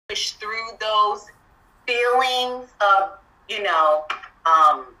push through those feelings of,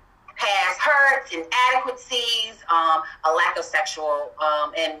 past hurts, inadequacies, a lack of sexual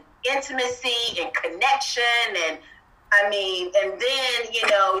and intimacy and connection, and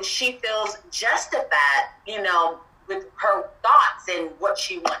then, she feels justified, with her thoughts and what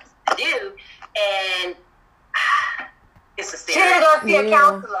she wants to do, and it's a serious. She's gonna see a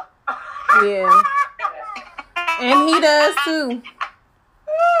counselor. Yeah. And he does too.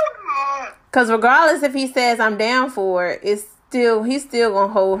 Because regardless if he says I'm down for it, he's still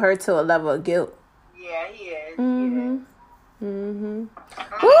gonna hold her to a level of guilt. Yeah, he is. Woo,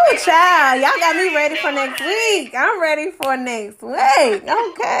 child, y'all got me ready for next week. I'm ready for next week.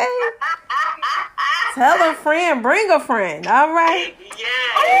 Okay. Tell a friend, bring a friend. All right.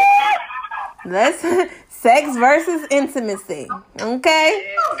 Yeah. Let's sex versus intimacy.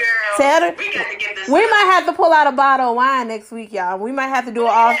 Okay. Girl, Tell her. we got to get this. We might have to pull out a bottle of wine next week, y'all. We might have to do it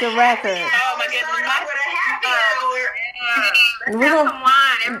off the record. Oh my goodness, We're Let's have gonna- some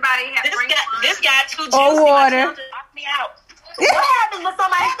wine. Everybody have bring wine. this guy too juicy. Or water. Knock me out. What happens when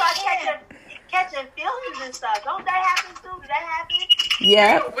somebody starts catching feelings and stuff? Don't that happen too? Does that happen?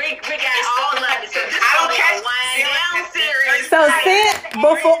 Yeah. We got all of it. So I don't catch wine down serious. So In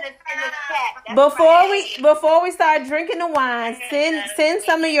the chat. before we start drinking the wine, send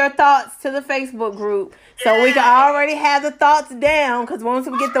some of your thoughts to the Facebook group so we can already have the thoughts down. Because once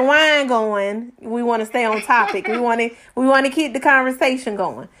we get the wine going, we want to stay on topic. We want to keep the conversation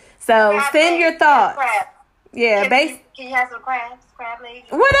going. So send your thoughts. Yeah, Can you have some crab legs?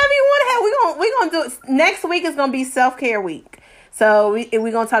 whatever you want to have. We're gonna do it. Next week is gonna be self-care week. So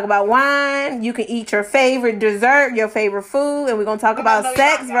we're gonna talk about wine. You can eat your favorite dessert, your favorite food, and we're gonna talk about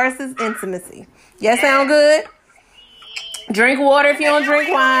sex versus intimacy. Yeah, sound good? Drink water if you don't drink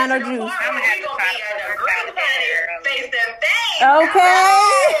wine or juice. I'm gonna have to try to face them things.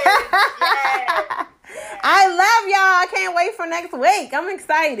 Okay. I love y'all. I can't wait for next week. I'm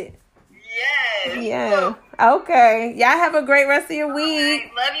excited. Yes. Yeah. Okay. Y'all have a great rest of your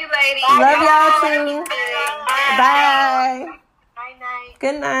week. Love you, ladies. Love y'all too. Bye. Bye. Night.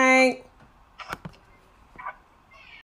 Good night.